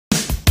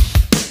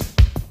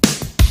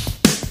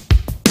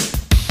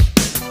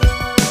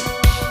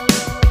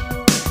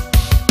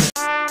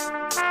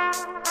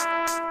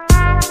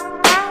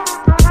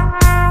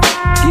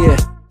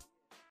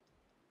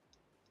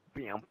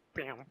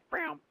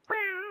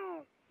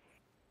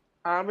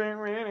I've been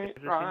really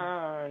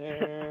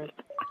trying.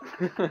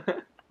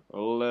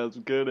 Let's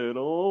get it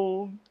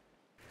on.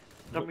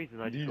 For some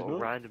reason I just got a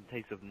random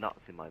taste of nuts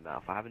in my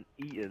mouth. I haven't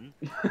eaten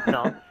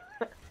nuts.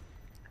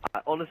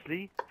 I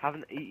honestly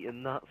haven't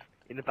eaten nuts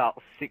in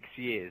about 6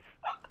 years.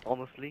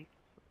 Honestly.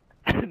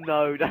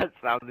 No, that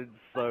sounded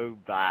so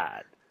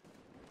bad.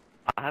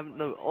 I haven't,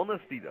 no,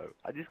 honestly though,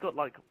 I just got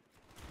like,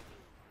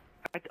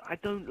 I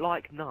don't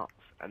like nuts,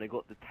 and I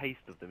got the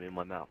taste of them in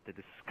my mouth. They're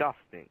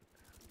disgusting.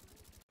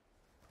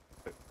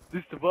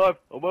 This survived,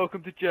 and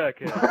welcome to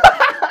Jackass.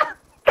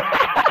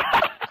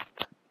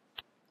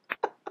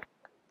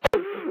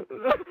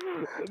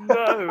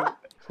 No!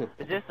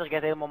 The sister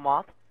get helemaal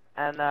mad.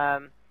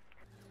 And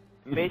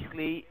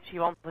basically, she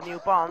wants the new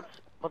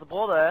pants, but the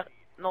brother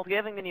not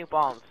giving the new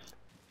pants.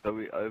 So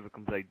we either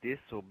can play this,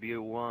 or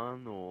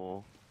BO1,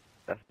 or...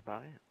 That's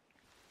about it.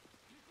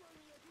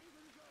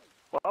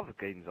 What other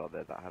games are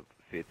there that have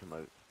theatre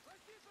mode?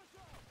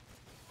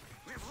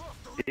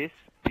 This,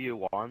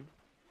 BO1.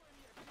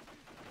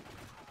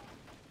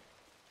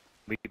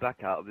 We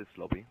back out of this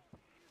lobby.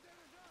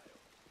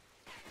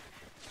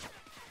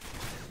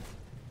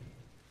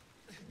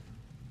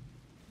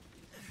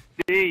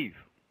 Steve!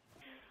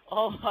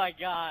 Oh my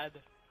god.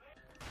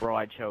 Bro,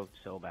 I choked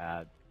so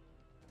bad.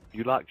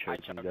 You like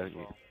choking, don't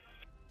you?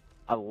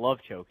 I love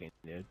choking,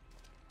 dude.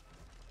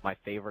 My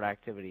favorite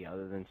activity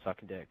other than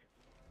sucking dick.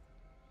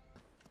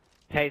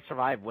 Hey,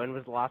 Survive, when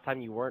was the last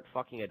time you weren't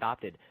fucking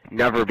adopted?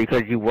 Never,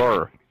 because you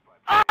were.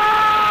 Oh!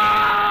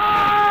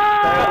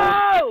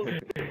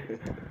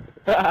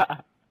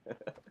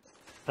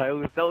 That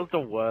was the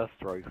worst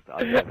roast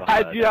I've ever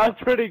heard. Dude, that was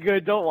pretty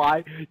good, don't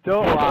lie.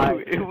 Don't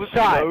lie. It was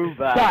Shy, so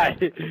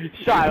bad.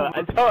 Shy,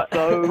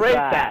 So rate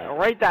bad.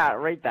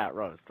 rate that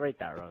roast.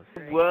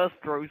 Worst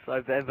roast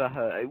I've ever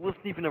heard. It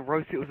wasn't even a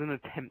roast, it was an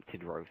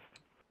attempted roast.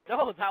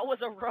 No, that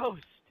was a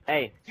roast.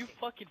 Hey. You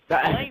fucking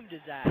flamed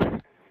his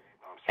ass.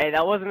 Hey,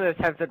 that wasn't an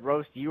attempted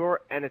roast, you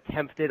were an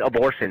attempted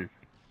abortion.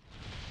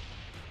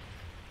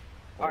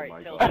 Oh Alright,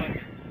 my tell god.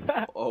 me.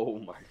 Oh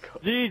my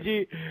god.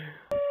 GG.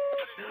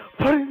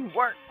 Put in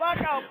work. Fuck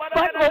out, put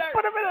him in the dirt.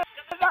 Put him in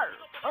the dirt.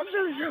 I'm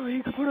really sure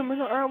you can put him in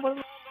the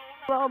earth.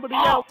 Somebody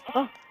Oh, else.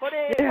 put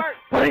it in work.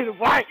 Put it in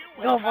work.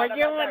 Go for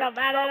you and a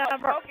man in the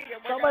dirt.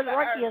 Someone's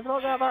working and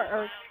smoking on the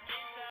earth.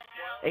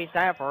 Hey,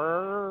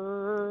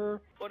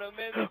 Staffer. Put him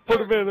in the dirt. Put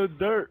him in the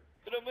dirt.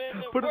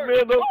 Put him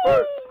in the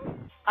dirt.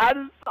 I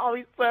just saw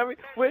me slamming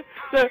with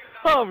the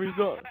homies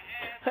on.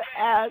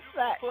 Ass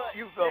fat.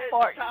 You go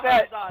park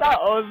that.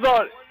 That was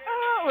on it.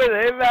 With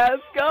a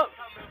mask up.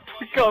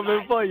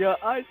 Coming for your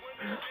eyes.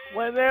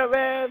 When they're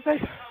man,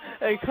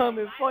 they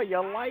coming for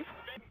your life.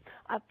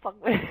 I fuck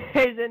with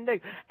Asian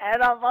niggas,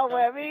 and I fuck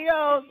with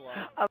amigos.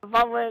 I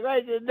fuck with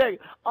Asian niggas.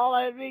 All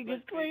I think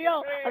is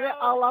Cleo. I mean,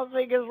 all I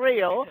think is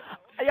real.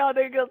 Y'all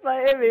niggas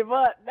say hit me,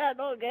 but that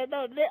don't get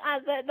no deal. I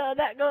said no,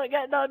 that don't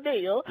get no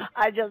deal.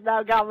 I just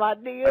now got my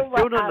deal. I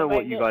still don't know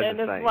what you guys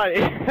are saying.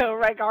 Money.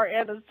 Record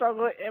and the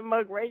struggle with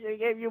immigration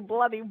gave you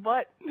bloody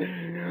butt.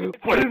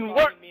 Put in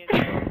work.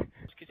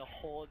 The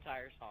whole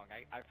entire song.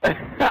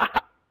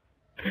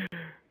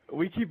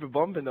 We keep it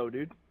bumping though,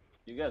 dude.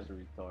 You guys are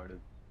retarded.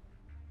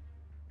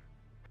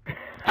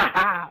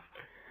 I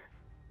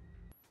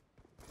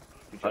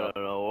don't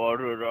know what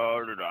did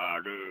I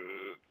do.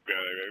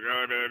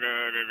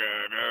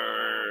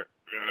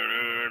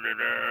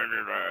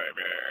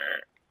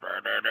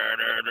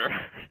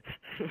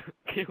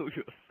 Kill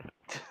yourself.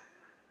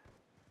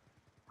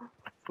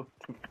 What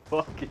the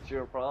fuck is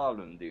your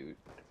problem, dude?